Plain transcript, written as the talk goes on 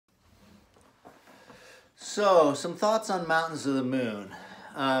So, some thoughts on Mountains of the Moon.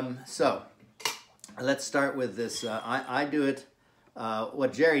 So, let's start with this. I do it,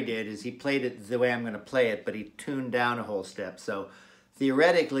 what Jerry did is he played it the way I'm going to play it, but he tuned down a whole step. So,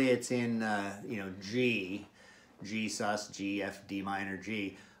 theoretically, it's in, G, G sus, G, F, D minor,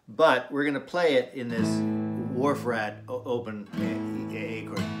 G. But we're going to play it in this Wharf-Rat open A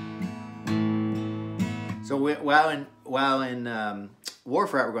chord. So, while in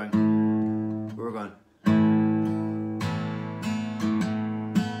Wharf-Rat, we're going.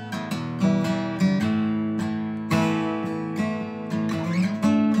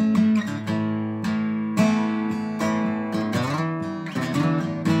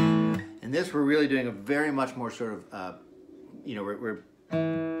 This we're really doing a very much more sort of, we're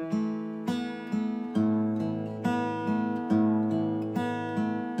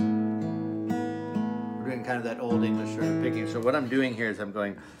doing kind of that old English sort of picking. So what I'm doing here is I'm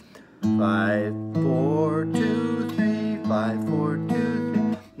going 5, 4, 2, 3, 5, 4, 2, 3.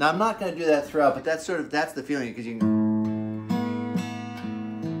 Now I'm not going to do that throughout, but that's the feeling because you can.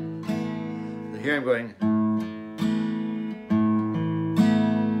 So here I'm going.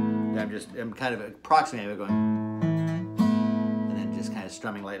 I'm kind of approximating, going, and then just kind of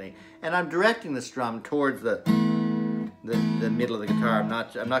strumming lightly. And I'm directing the strum towards the middle of the guitar. I'm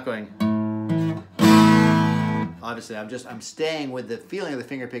not going. Obviously, I'm staying with the feeling of the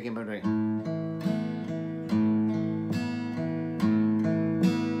finger picking, but I'm doing.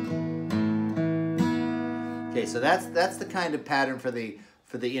 Okay, so that's the kind of pattern for the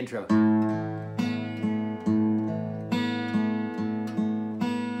intro.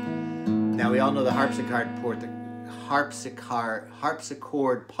 Now we all know the harpsichord part. The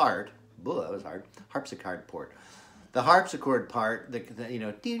harpsichord part. Ooh, that was hard. Harpsichord part. The harpsichord part. Do do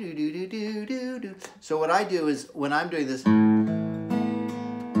do do do do do. So what I do is when I'm doing this, I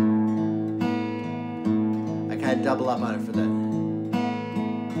kind of double up on it for that.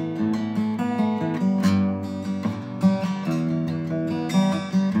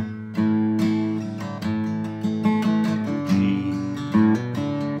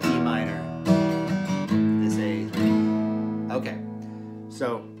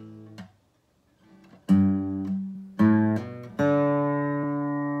 So,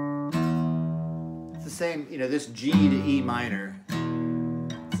 it's the same, this G to E minor,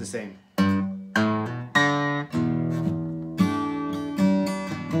 it's the same.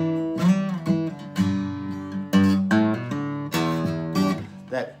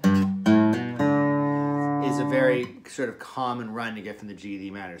 That is a very sort of common run to get from the G to the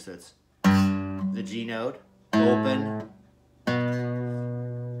E minor. So it's the G note, open,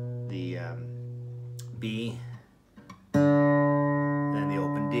 the B, and the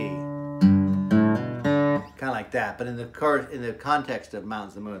open D, kind of like that. But in the context of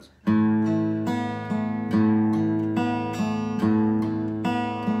Mountains of the Moons,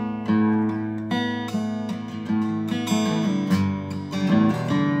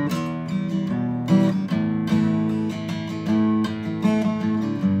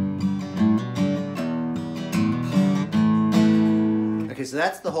 okay. So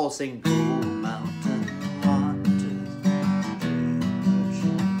that's the whole thing.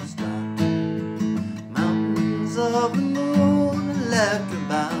 Of the moon left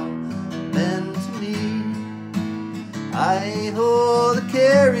about bend to me. I ho the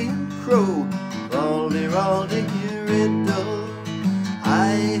carrion crow, rolly rolly riddle.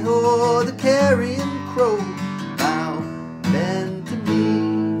 I ho the carrion crow, bow bend to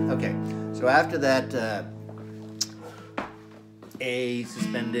me. Okay, so after that A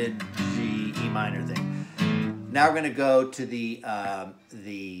suspended G E minor thing. Now we're going to go to the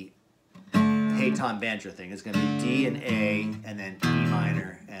Hey Tom Banjo thing. It's going to be D and A, and then E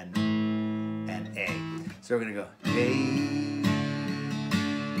minor and A. So we're going to go Hey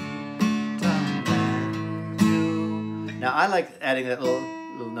Tom Banjo. Now I like adding that little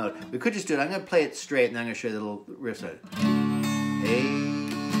note. We could just do it. I'm going to play it straight, and then I'm going to show you the little riff on it. Hey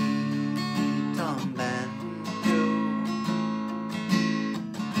Tom Banjo.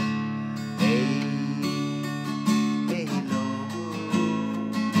 Hey lo.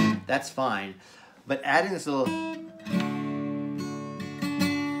 That's fine. But adding this little, so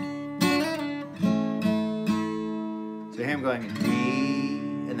here I'm going D,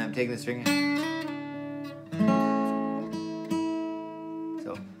 and then I'm taking this finger.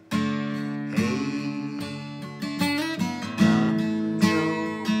 So, hey,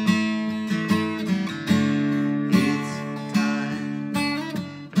 it's time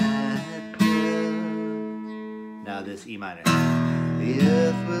that now this E minor. The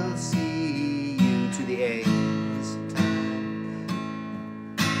earth will see you to the A this time.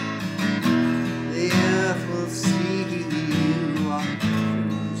 The earth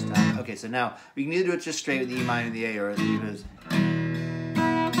so now we can either do it just straight with the E minor and the A, or leave it as...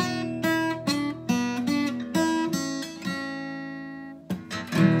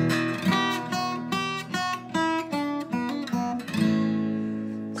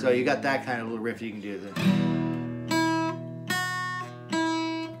 So you got that kind of little riff you can do there.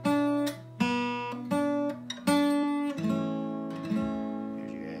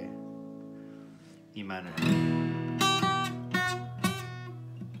 Here's your A. E minor.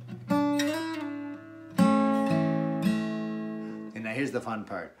 And now here's the fun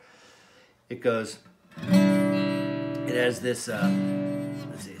part. It goes, it has this,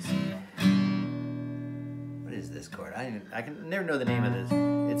 let's see. What is this chord? I can never know the name of this.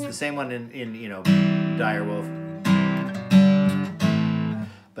 It's the same one in you know, Dire Wolf,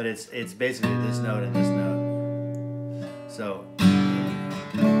 but it's basically this note and this note. So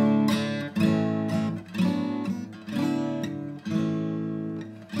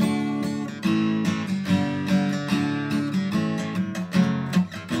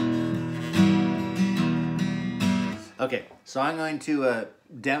okay, so I'm going to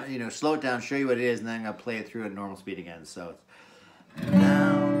you know, slow it down, show you what it is, and then I'm going to play it through at normal speed again. So it's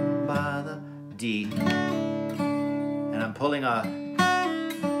down by the D, and I'm pulling a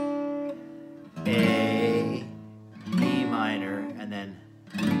A, B minor, and then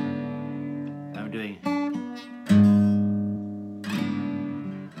I'm doing,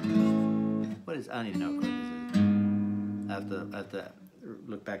 what is, I don't even know what chord this is. I have to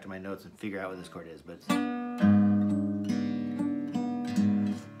look back to my notes and figure out what this chord is, but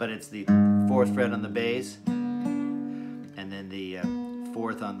it's the 4th fret on the bass, and then the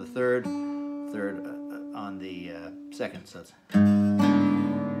 4th on the third on the 2nd. So it's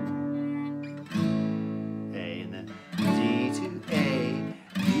A, and then D to A,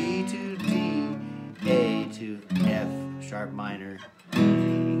 D to D, A to F sharp minor, E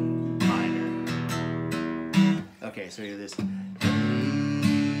minor. Okay, so you have this.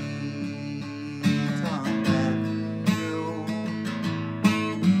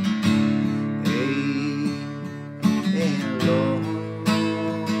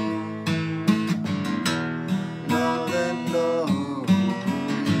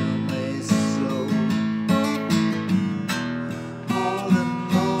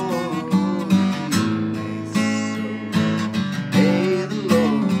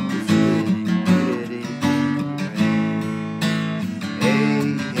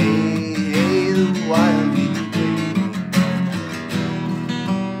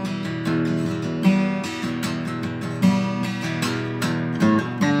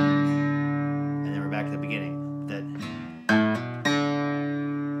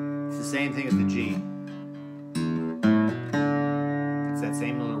 Same thing as the G. It's that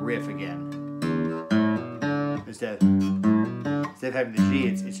same little riff again. Instead of having the G,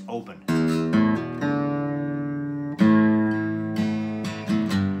 it's open.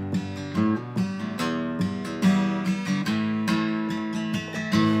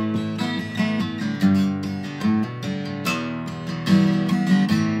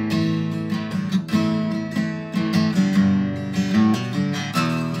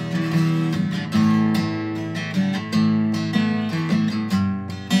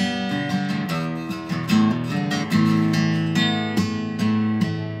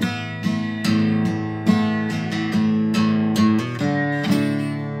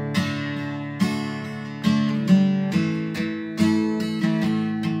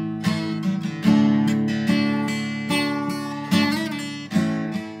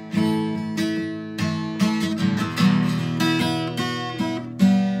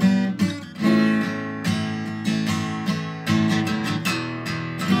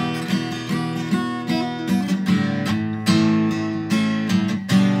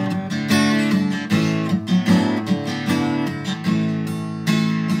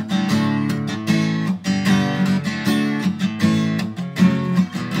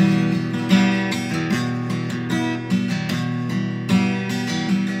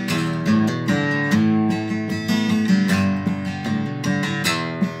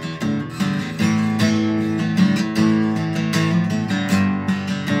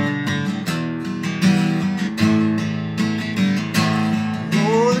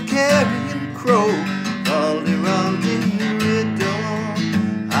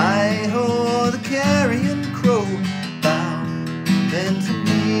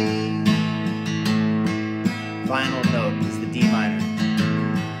 Final note is the D minor.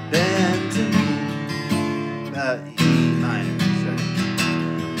 Bend to me, E minor. Sorry.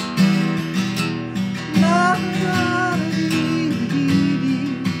 La la dee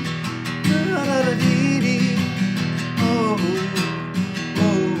dee, la la dee dee. Oh,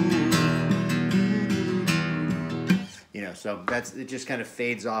 oh. So it just kind of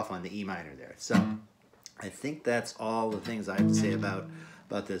fades off on the E minor there. So I think that's all the things I have to say about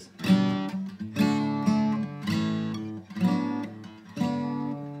this.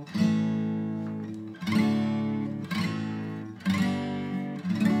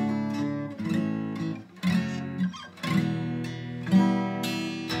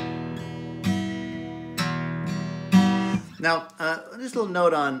 Now, just a little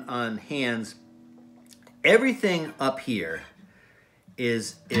note on hands. Everything up here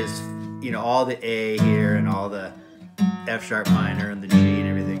is all the A here and all the F sharp minor and the G and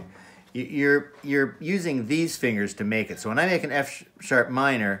everything. You're using these fingers to make it. So when I make an F sharp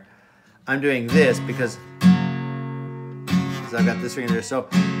minor, I'm doing this because I've got this finger there. So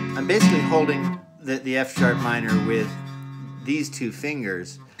I'm basically holding the F sharp minor with these two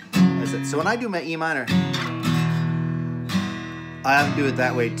fingers. So when I do my E minor, I have to do it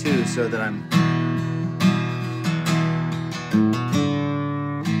that way too, so that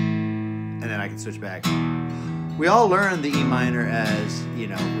and then I can switch back. We all learn the E minor as,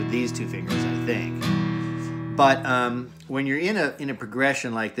 with these two fingers, I think. But when you're in a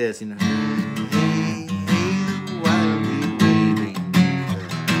progression like this,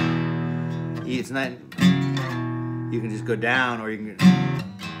 it's not. You can just go down, or you can.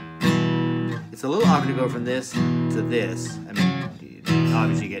 It's a little awkward to go from this to this. I mean,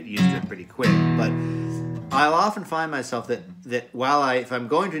 obviously you get used to it pretty quick, but I'll often find myself that if I'm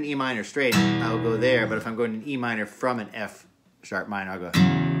going to an E minor straight, I'll go there, but if I'm going to an E minor from an F sharp minor, I'll go.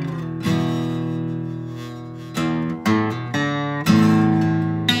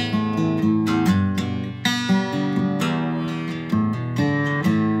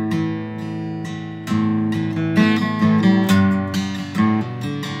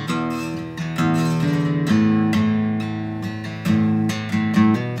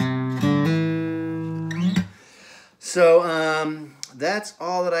 So that's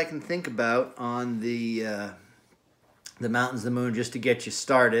all that I can think about on the Mountains of the Moon, just to get you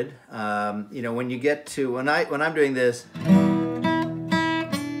started. When you get to when I'm doing this,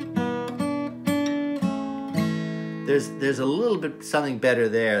 there's a little bit something better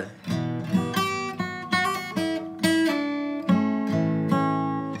there.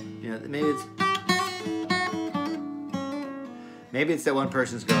 Maybe it's that one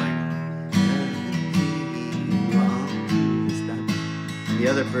person's going. The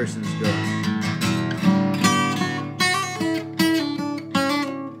other person's going.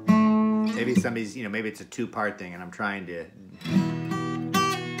 Maybe somebody's, maybe it's a two-part thing, and I'm trying to.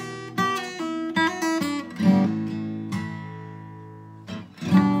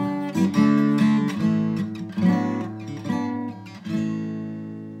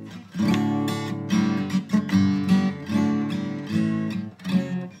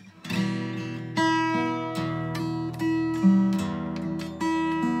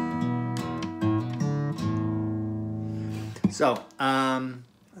 So,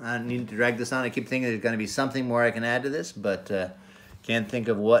 I need to drag this on. I keep thinking there's going to be something more I can add to this, but can't think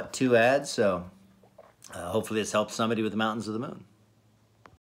of what to add. So, hopefully this helps somebody with the Mountains of the Moon.